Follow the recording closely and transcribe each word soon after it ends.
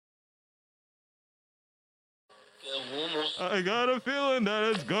I got a feeling that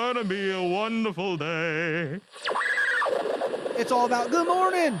it's gonna be a wonderful day. It's all about good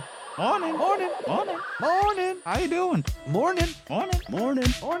morning. Morning. Morning. Morning. Morning. How you doing? Morning. Morning. Morning.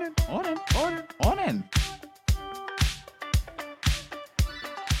 Morning. Morning. Morning. Morning.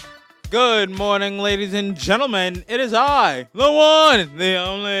 Good morning, ladies and gentlemen. It is I, the one, the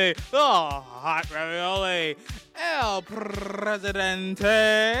only, the hot ravioli, El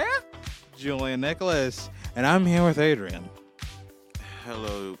Presidente, Julian Nicholas, and I'm here with Adrian.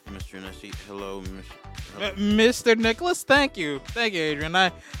 Hello, Mr. Nessie. Hello, Mr. Nicholas, thank you, Adrian.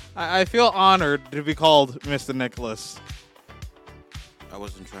 I feel honored to be called Mr. Nicholas. I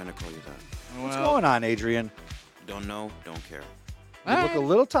wasn't trying to call you that. What's going on, Adrian? Don't know, don't care. You look a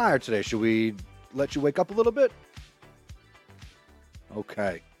little tired today. Should we let you wake up a little bit?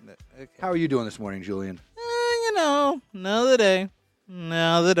 Okay. How are you doing this morning, Julian? Another day,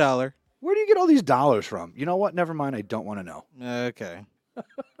 another dollar. Where do you get all these dollars from? You know what? Never mind. I don't want to know. Okay.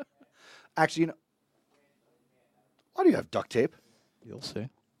 Actually, why do you have duct tape? You'll see.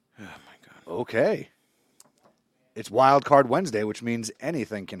 Oh, my God. Okay. It's Wild Card Wednesday, which means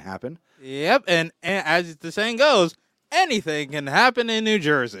anything can happen. Yep, and as the saying goes, anything can happen in New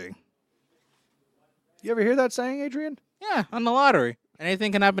Jersey. You ever hear that saying, Adrian? Yeah, on the lottery.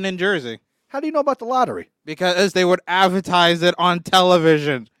 Anything can happen in Jersey. How do you know about the lottery? Because they would advertise it on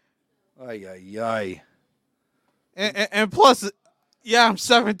television. Ay, ay, ay. And plus, yeah, I'm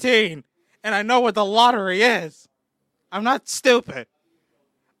 17, and I know what the lottery is. I'm not stupid.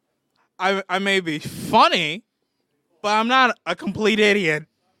 I may be funny, but I'm not a complete idiot.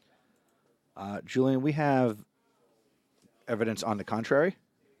 Julian, we have evidence on the contrary.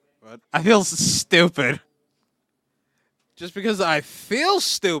 But I feel stupid. Just because I feel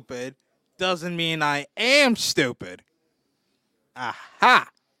stupid doesn't mean I am stupid. Aha!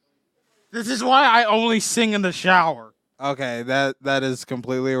 This is why I only sing in the shower. Okay, that is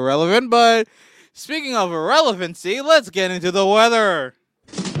completely irrelevant, but speaking of irrelevancy, let's get into the weather.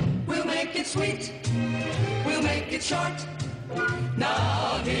 We'll make it sweet. We'll make it short.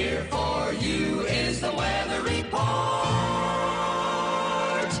 Now here for you is the weather report.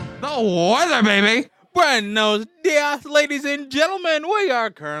 The weather, baby! Buenos dias, ladies and gentlemen. We are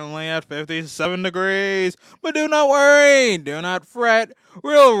currently at 57 degrees. But do not worry, do not fret.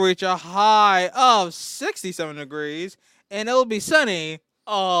 We'll reach a high of 67 degrees, and it'll be sunny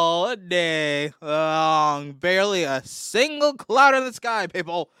all day long. Barely a single cloud in the sky,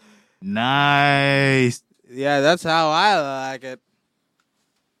 people. Nice. Yeah, that's how I like it.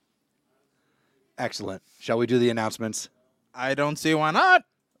 Excellent. Shall we do the announcements? I don't see why not.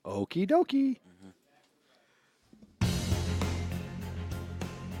 Okie dokie.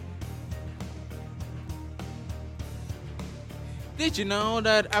 Did you know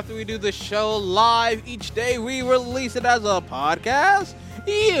that after we do the show live each day, we release it as a podcast?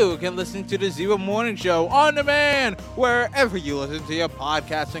 You can listen to the Zero Morning Show on demand wherever you listen to your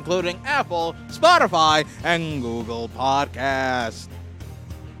podcasts, including Apple, Spotify, and Google Podcasts.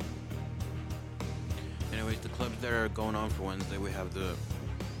 Anyways, the clubs that are going on for Wednesday, we have the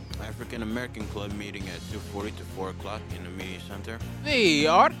African American Club meeting at 2:40 to 4 o'clock in the Media Center. The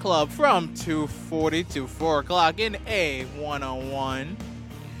Art Club from 2:40 to 4 o'clock in A101.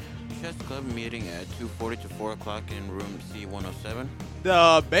 Chess Club meeting at 2:40 to 4 o'clock in room C107.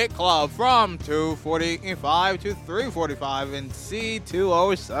 The Bait Club from 2:45 to 3:45 in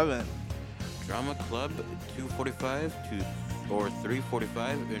C207. Drama Club 2:45 to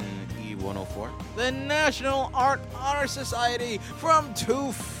 3:45 in E104. The National Art Honor Society from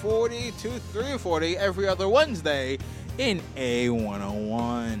 2:40 to 3:40 every other Wednesday in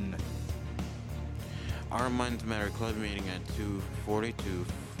A101. Our Minds Matter Club meeting at 2:40 to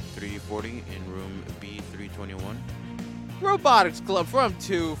 3:40 in room B321. Robotics Club from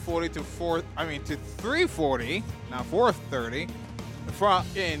 2:40 to 3:40, not 4:30, from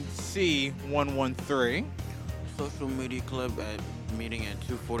in C113. Social Media Club meeting at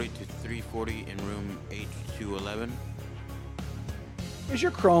 2:40 to 3:40 in room H211. Is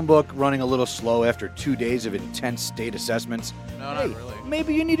your Chromebook running a little slow after 2 days of intense state assessments? No, not really.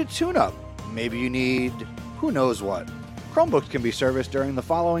 Maybe you need a tune-up. Maybe you need who knows what. Chromebooks can be serviced during the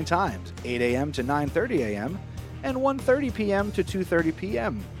following times: 8 a.m. to 9:30 a.m. and 1:30 p.m. to 2:30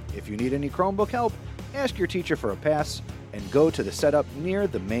 p.m. If you need any Chromebook help, ask your teacher for a pass and go to the setup near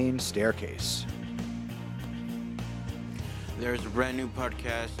the main staircase. There's a brand new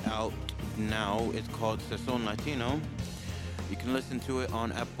podcast out now. It's called Sazon Latino. You can listen to it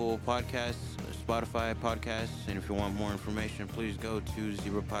on Apple Podcasts, Spotify Podcasts, and if you want more information, please go to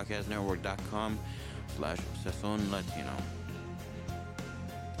zeropodcastnetwork.com/Sazon Latino.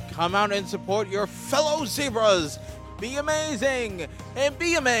 come out and support your fellow zebras. Be amazing and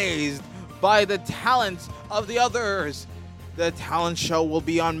be amazed by the talents of the others. The talent show will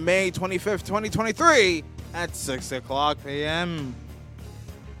be on May 25th, 2023 at 6 o'clock p.m.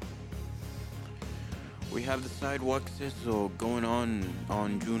 We have the sidewalk sizzle going on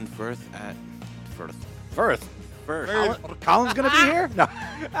June 1st at Firth. Colin's going to be here? No.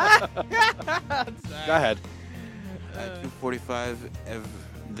 Go ahead. At 2:45.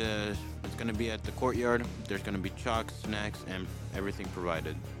 It's going to be at the courtyard. There's going to be chalk, snacks, and everything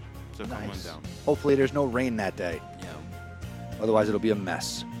provided. So come on down. Hopefully there's no rain that day. Yeah. Otherwise it'll be a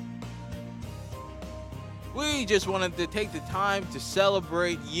mess. We just wanted to take the time to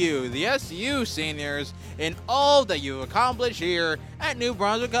celebrate you, the SU seniors, and all that you accomplished here at New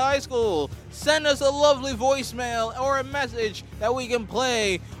Brunswick High School. Send us a lovely voicemail or a message that we can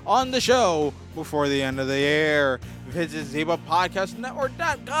play on the show before the end of the year. Visit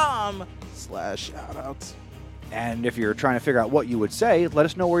ZebaPodcastNetwork.com/shoutouts. And if you're trying to figure out what you would say, let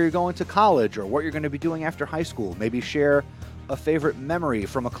us know where you're going to college or what you're going to be doing after high school. Maybe share a favorite memory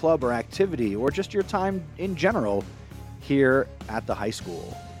from a club or activity, or just your time in general here at the high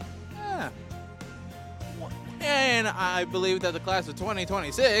school. Yeah. And I believe that the class of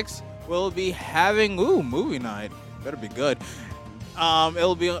 2026 will be having movie night. Better be good.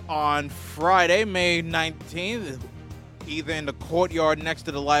 It'll be on Friday, May 19th, either in the courtyard next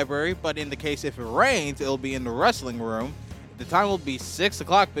to the library, but in the case if it rains, it'll be in the wrestling room. The time will be 6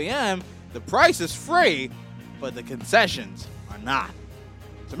 o'clock p.m. The price is free, but the concessions are not.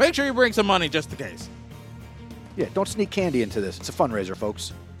 So make sure you bring some money just in case. Yeah, don't sneak candy into this. It's a fundraiser,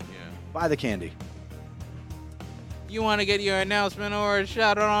 folks. Yeah. Buy the candy. You want to get your announcement or a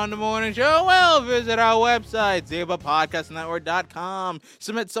shout out on the morning show? Well, visit our website, ZebaPodcastNetwork.com.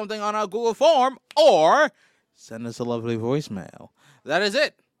 Submit something on our Google form or send us a lovely voicemail. That is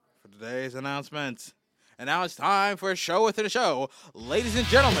it for today's announcements. And now it's time for a show within a show. Ladies and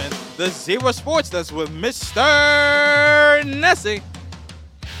gentlemen, the Zebra Sports Desk with Mr. Nessie.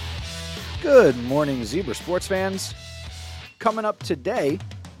 Good morning, Zebra sports fans. Coming up today,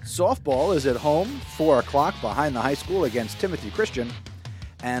 softball is at home, 4 o'clock behind the high school against Timothy Christian.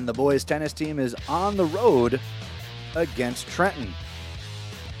 And the boys' tennis team is on the road against Trenton.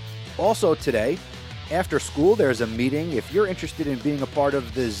 Also today, after school, there's a meeting. If you're interested in being a part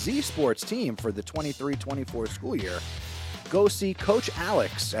of the Z Sports team for the 23-24 school year, go see Coach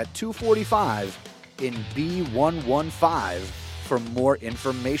Alex at 2:45 in B115 for more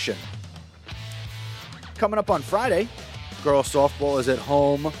information. Coming up on Friday, girls softball is at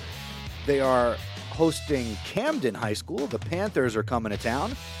home. They are hosting Camden High School. The Panthers are coming to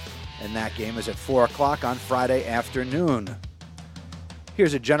town, and that game is at 4 o'clock on Friday afternoon.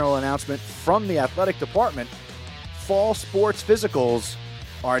 Here's a general announcement from the athletic department. Fall sports physicals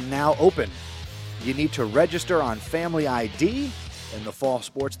are now open. You need to register on Family ID, and the fall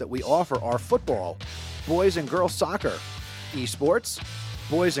sports that we offer are football, boys and girls soccer, esports,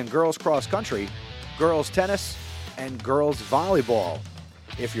 boys and girls cross country, girls tennis, and girls volleyball.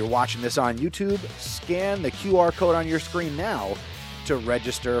 If you're watching this on YouTube, scan the QR code on your screen now to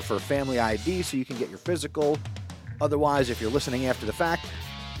register for Family ID so you can get your physical. Otherwise, if you're listening after the fact,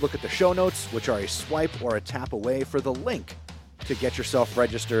 look at the show notes, which are a swipe or a tap away for the link to get yourself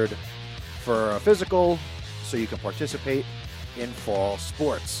registered for a physical so you can participate in fall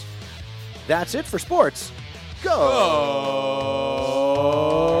sports. That's it for sports. Go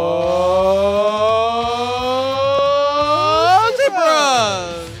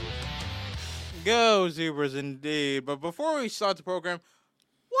Zebras! Go Zebras indeed. But before we start the program,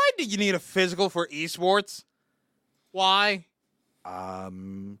 why do you need a physical for esports? Why?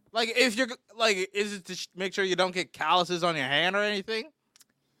 If you're is it to make sure you don't get calluses on your hand or anything?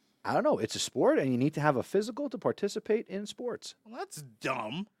 I don't know. It's a sport, and you need to have a physical to participate in sports. Well, that's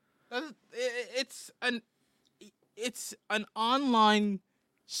dumb. It's an online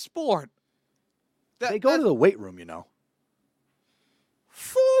sport. They go to the weight room, you know.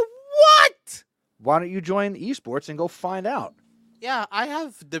 For what? Why don't you join esports and go find out? Yeah, I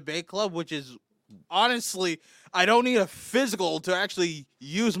have debate club, which is honestly, I don't need a physical to actually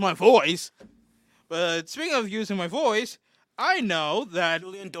use my voice. But speaking of using my voice, I know that...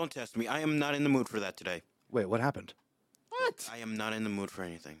 Julian, don't test me. I am not in the mood for that today. Wait, what happened? What? I am not in the mood for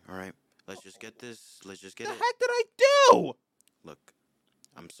anything, all right? Let's just get this. Let's just get The it. heck did I do? Look,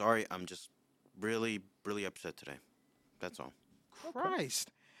 I'm sorry. I'm just really, really upset today. That's all. Christ.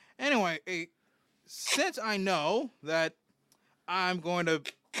 Anyway, since I know that I'm going to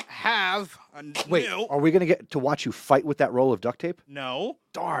have a Wait, new... are we going to get to watch you fight with that roll of duct tape? No.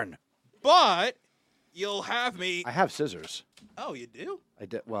 Darn. But you'll have me. I have scissors. Oh, you do? I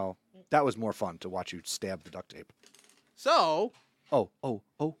did. Well, that was more fun to watch you stab the duct tape. So, Oh.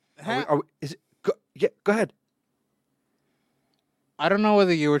 Is it? Yeah, go ahead. I don't know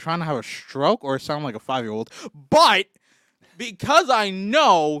whether you were trying to have a stroke or sound like a 5-year-old, but because I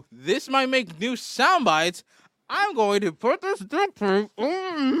know this might make new sound bites, I'm going to put this duct tape in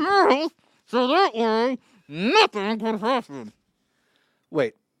my mouth so that way nothing can happen.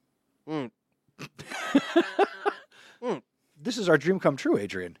 Wait. Mm. This is our dream come true,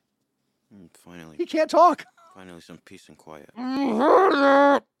 Adrian. Finally. He can't talk. Finally, some peace and quiet.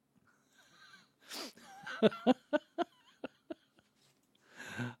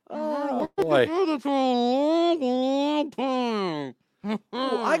 Oh, boy.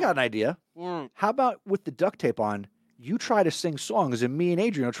 Oh, I got an idea. How about with the duct tape on, you try to sing songs and me and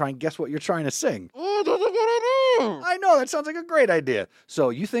Adrian will try and guess what you're trying to sing. Oh, that's a good idea. I know, that sounds like a great idea. So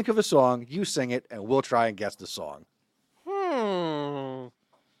you think of a song, you sing it, and we'll try and guess the song.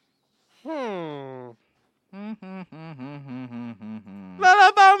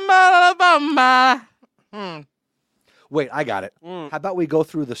 Wait, I got it. How about we go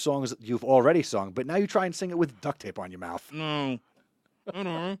through the songs that you've already sung, but now you try and sing it with duct tape on your mouth? No. I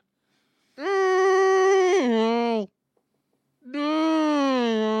know.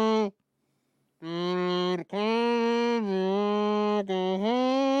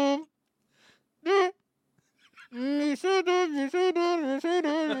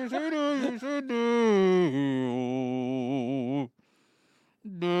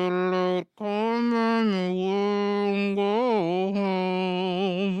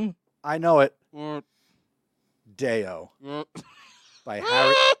 I know it. What? Deo Yeah. by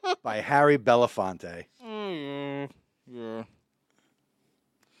Harry Belafonte. Oh, yeah.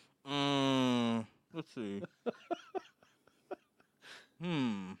 Let's see.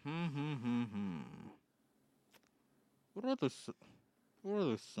 What other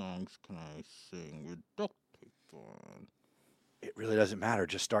songs can I sing with duct tape on? It really doesn't matter.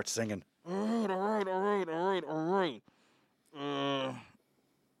 Just start singing. All right.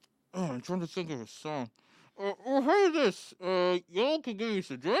 I'm trying to think of a song. Hey, y'all can give me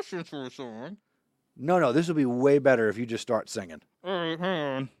suggestions for a song. No, this would be way better if you just start singing. All right, hang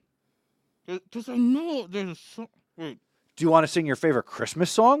on. Because I know there's a song. Wait. Do you want to sing your favorite Christmas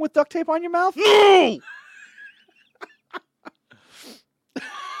song with duct tape on your mouth? No!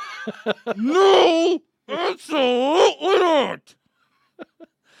 No! Absolutely not!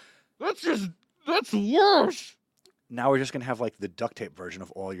 That's worse! Now we're just going to have like the duct tape version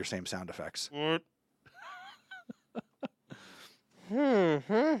of all your same sound effects. What?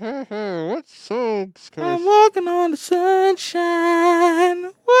 What songs can I'm walking on the sunshine.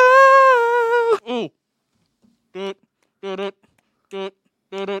 Whoa! Oh. It's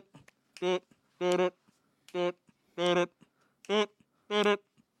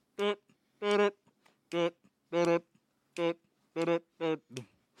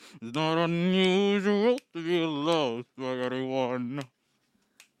not unusual to be loved by anyone.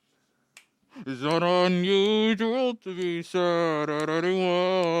 It's not unusual to be sad at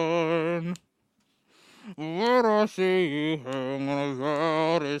anyone. What I see you hang on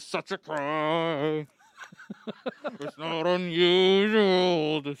about is such a cry. It's not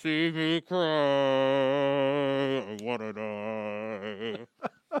unusual to see me cry. I wanna die.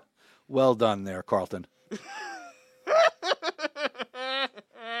 Well done there, Carlton.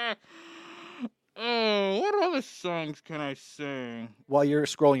 Oh, what other songs can I sing? While you're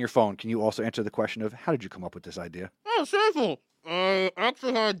scrolling your phone, can you also answer the question of how did you come up with this idea? Oh, simple. I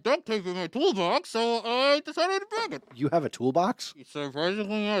actually had duct tape in my toolbox, so I decided to bring it. You have a toolbox?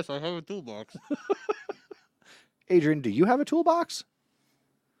 Surprisingly, yes, I have a toolbox. Adrian, do you have a toolbox?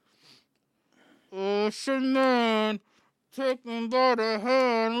 Ocean man, take me by the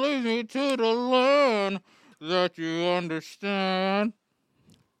hand, lead me to the land that you understand.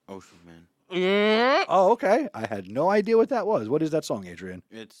 Ocean Man. Yeah. Oh, okay. I had no idea what that was. What is that song, Adrian?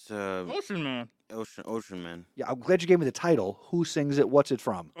 It's Ocean Man. Ocean Man. Yeah, I'm glad you gave me the title. Who sings it? What's it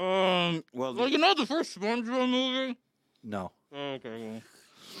from? Well, you know the first SpongeBob movie? No. Okay, well.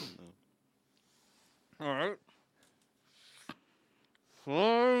 All right.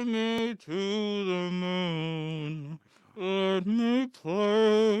 Fly me to the moon. Let me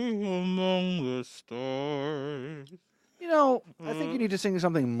play among the stars. You know, I think you need to sing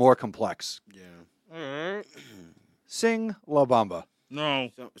something more complex. Yeah. All right. Sing La Bamba. No.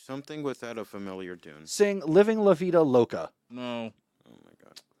 Something without a familiar tune. Sing Living La Vida Loca. No. Oh my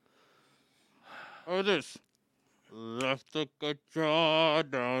god. Or this. Left a good job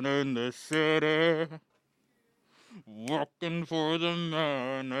down in the city. Working for the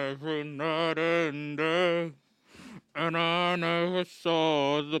man every night and day. And I never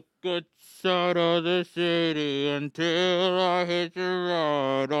saw the good side of the city until I hit the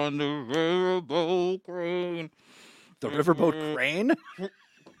ride on the riverboat crane. The riverboat crane?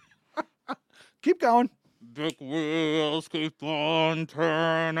 Keep going. Big wheels keep on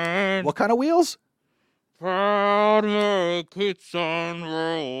turning. What kind of wheels? Proud Mary keeps on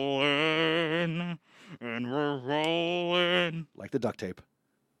rolling. And we're rolling, Like the duct tape.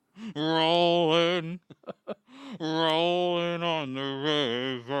 rolling, rolling on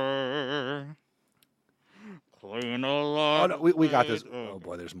the river. Clean a lot. Oh, no, we got of this. weight. Oh,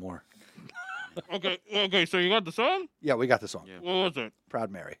 boy, there's more. Okay, so you got the song? Yeah, we got the song. Yeah. What was it?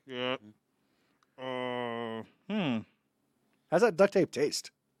 Proud Mary. Yeah. How's that duct tape taste?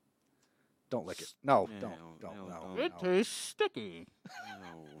 Don't lick it. No, Yeah, don't. no, No, don't. It no. tastes sticky.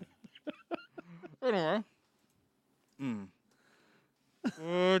 No. Anyway.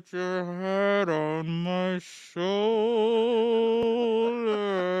 Put your head on my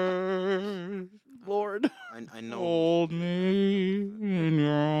shoulder. Lord. I know. Hold me in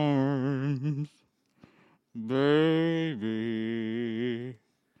your arms, baby.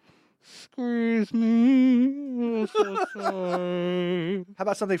 Squeeze me so tight. How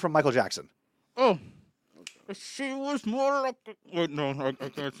about something from Michael Jackson? Oh, she was more like. Wait, no, I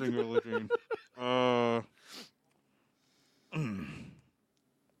can't sing Billie Jean.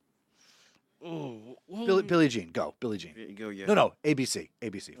 Oh, what Billie Jean. Go. Billie Jean. Go, yeah. No. ABC.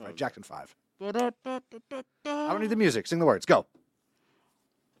 ABC. Right. Oh. Jackson 5. I I don't need the music. Sing the words. Go.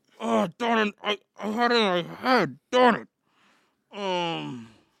 Oh, darn it. I had it in my head. Darn it.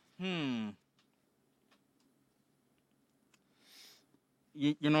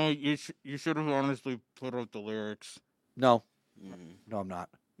 You know, you should have honestly put up the lyrics. No. Mm. No, I'm not.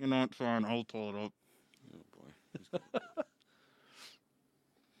 You know what? Fine. I'll pull it up. Oh, boy. He's got-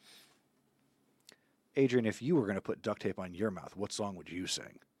 Adrian, if you were going to put duct tape on your mouth, what song would you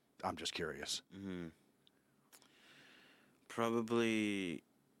sing? I'm just curious. Probably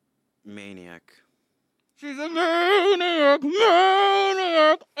Maniac. She's a maniac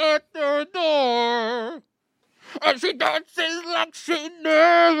at the door. And she dances like she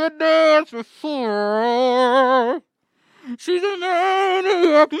never danced before. She's a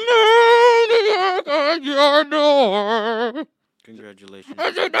maniac at your door. Congratulations.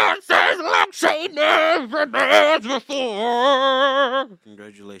 And she dances like she never danced before.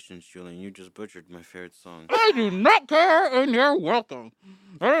 Congratulations, Julian. You just butchered my favorite song. I do not care, and you're welcome.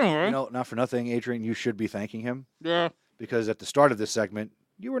 Anyway, You know, not for nothing, Adrian, you should be thanking him yeah. because at the start of this segment,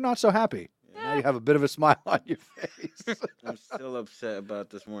 you were not so happy. Now you have a bit of a smile on your face. I'm still upset about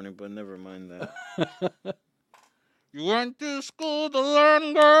this morning, but never mind that. You went to school to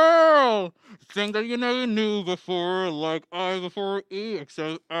learn, girl. Thing that you never knew before, like I before E,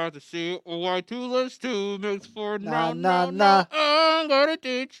 except after C, or Y 2 less 2 makes 4. Nah, No, nah. I'm gonna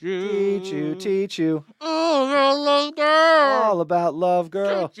teach you. Teach you. Oh, little girl. All about love,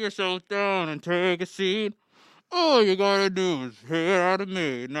 girl. Sit yourself down and take a seat. All you gotta do is hit out of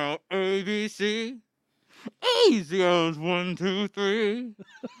me. Now ABC. Easy as 1, 2, 3.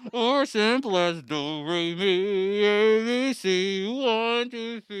 Or simple as do, re, mi, A, B, C. 1,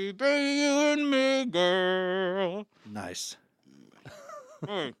 2, 3. Baby, you and me, girl. Nice.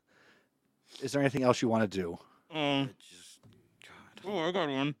 Hey, Is there anything else you want to do? I just, God. oh, I got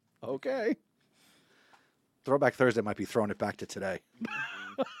one. Okay. Throwback Thursday might be throwing it back to today.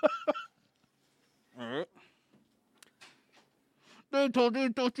 Alright. They told you,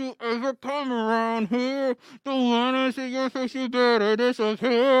 don't you ever come around here. Don't wanna see your face, you better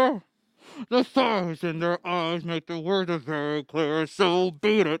disappear. The stars in their eyes make the words very clear, so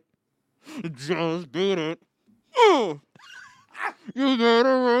beat it. Just beat it. Oh! You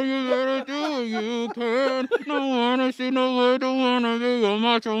better run, you better do what you can. Don't wanna see no way, don't wanna be a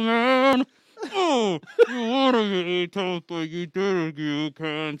macho man. Oh! You wanna be tough, but you did it, you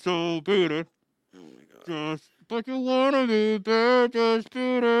can, so beat it. Oh my God. Just, but you wanna be bad, just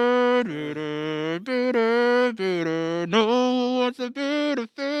beat it, beat it, beat it, beat it. No one wants to beat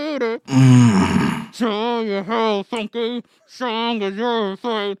it, beat it. Show you how funky, strong as your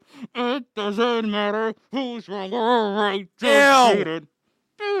fight. It doesn't matter who's wrong or right, just Ew. beat it.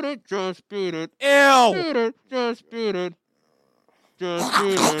 Beat it, just beat it. Ew! Beat it, just beat it. Just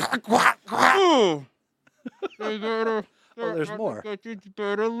beat it. Oh, they better. Oh, there's more. You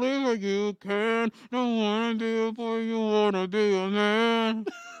better leave what you can. Don't wanna be a boy, you wanna be a man.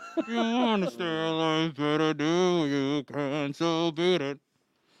 You wanna stay alive, better do what you can. So beat it.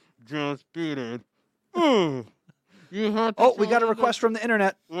 Just beat it. Oh, you have to Oh, we got a show request from the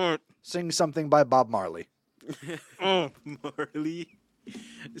internet. What? Sing something by Bob Marley. Marley.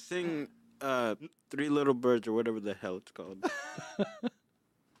 Sing Three Little Birds or whatever the hell it's called.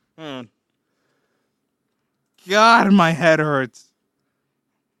 Man. God, my head hurts.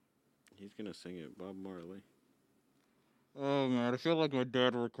 He's gonna sing it, Bob Marley. Oh, man, I feel like my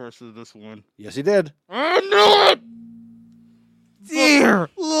dad requested this one. Yes, he did. I knew it! Dear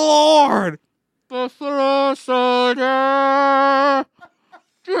Lord! Buffalo soldier,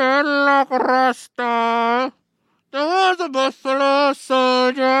 dreadlock rasta. There was a buffalo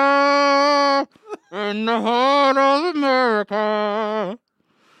soldier in the heart of America,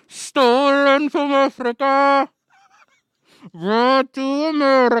 stolen from Africa, brought to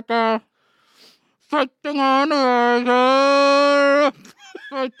America, fighting on the riser,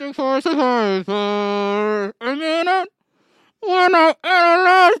 fighting for survival. I mean it. When I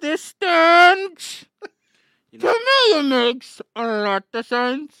analyze this stench, You to know, me it makes a lot of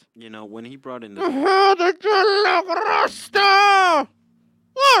sense. when he brought in The the hell the dreadlock rasta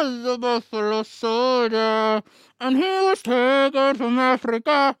was a buffalo soldier, and he was taken from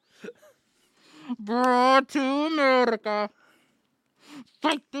Africa, brought to America,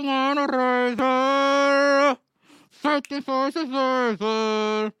 fighting on a riser, fighting for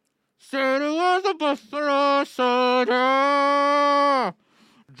survival. Said he was a buffalo soldier,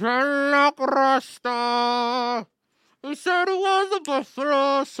 dreadlock rasta. He said he was a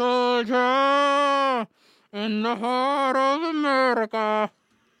buffalo soldier in the heart of America.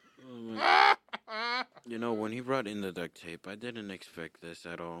 when he brought in the duct tape, I didn't expect this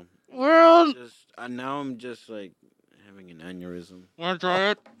at all. Well, Now I'm just like having an aneurysm. wanna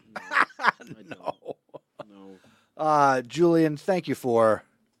try it? I don't. No. No. Julian, thank you for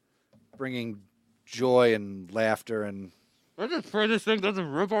bringing joy and laughter. And I just pray this thing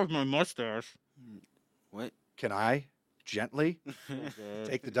doesn't rip off my mustache. What? can I gently Okay.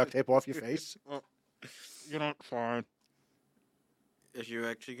 take the duct tape off your face? You know, fine. Is you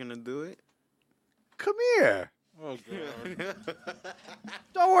actually gonna do it? Come here. Oh, God.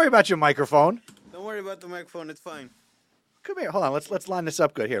 Don't worry about your microphone. Don't worry about the microphone. It's fine. Come here. Hold on. Let's line this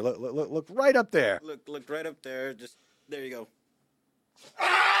up good. Here, look right up there. Look right up there. Just there you go.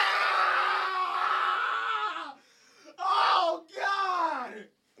 Oh, God!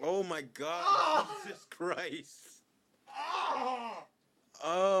 Oh my God! Jesus Christ!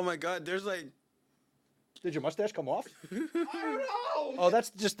 Oh my God! There's like Did your mustache come off? I don't know! Oh, that's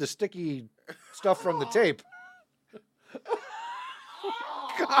just the sticky stuff from the tape. You're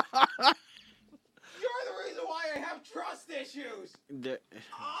the reason why I have trust issues! the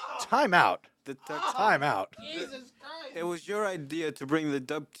Time out. duct. Time out. Jesus Christ! It was your idea to bring the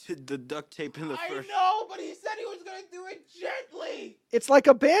duct tape in the I first. know, but he said he was gonna do it gently! It's like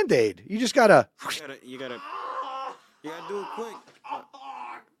a Band-Aid. You just gotta. You gotta do it quick. Oh,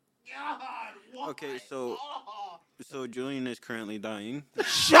 God! Why? Okay, so Julian is currently dying.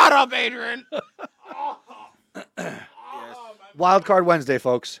 Shut up, Adrian! Yes. Wild Card Wednesday,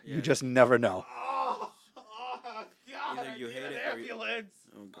 folks. You Yes. just never know. God, Either you I need hate an it or you- ambulance!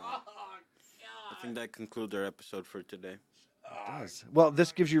 Oh God. I think that concludes our episode for today. Well,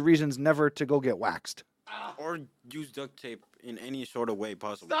 this gives you reasons never to go get waxed. Or use duct tape in any sort of way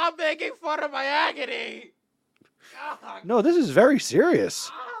possible. Stop making fun of my agony! God. No, this is very serious.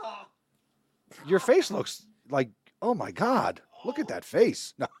 Your face looks like, oh my God. Look at that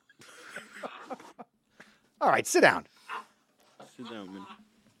face. No. All right, sit down. Sit down, man.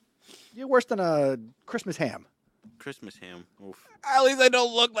 You're worse than a Christmas ham. Christmas ham. Oof. At least I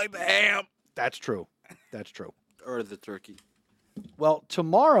don't look like the ham. That's true. That's true. Or the turkey. Well,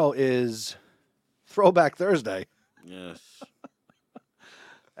 tomorrow is Throwback Thursday. Yes.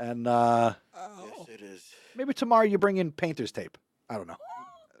 And Yes, it is. maybe tomorrow you bring in painter's tape. I don't know.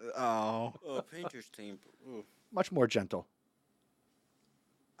 Oh. Oh, painter's tape. Ooh. Much more gentle.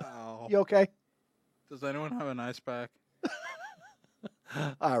 Oh. You okay? Does anyone have an ice pack?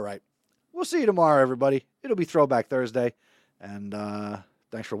 All right. We'll see you tomorrow, everybody. It'll be Throwback Thursday. And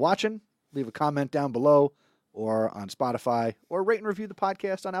thanks for watching. Leave a comment down below or on Spotify, or rate and review the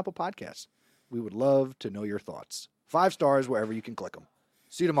podcast on Apple Podcasts. We would love to know your thoughts. 5 stars wherever you can click them.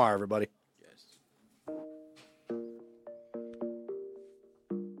 See you tomorrow, everybody. Yes.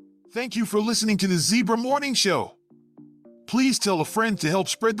 Thank you for listening to the Zebra Morning Show. Please tell a friend to help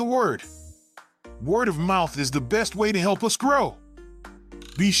spread the word. Word of mouth is the best way to help us grow.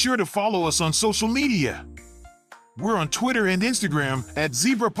 Be sure to follow us on social media. We're on Twitter and Instagram at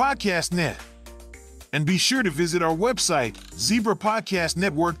Zebra Podcast Net. And be sure to visit our website,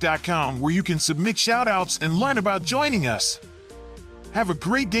 zebrapodcastnetwork.com, where you can submit shout-outs and learn about joining us. Have a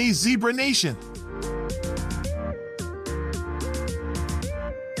great day, Zebra Nation.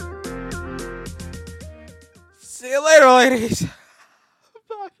 you later, ladies.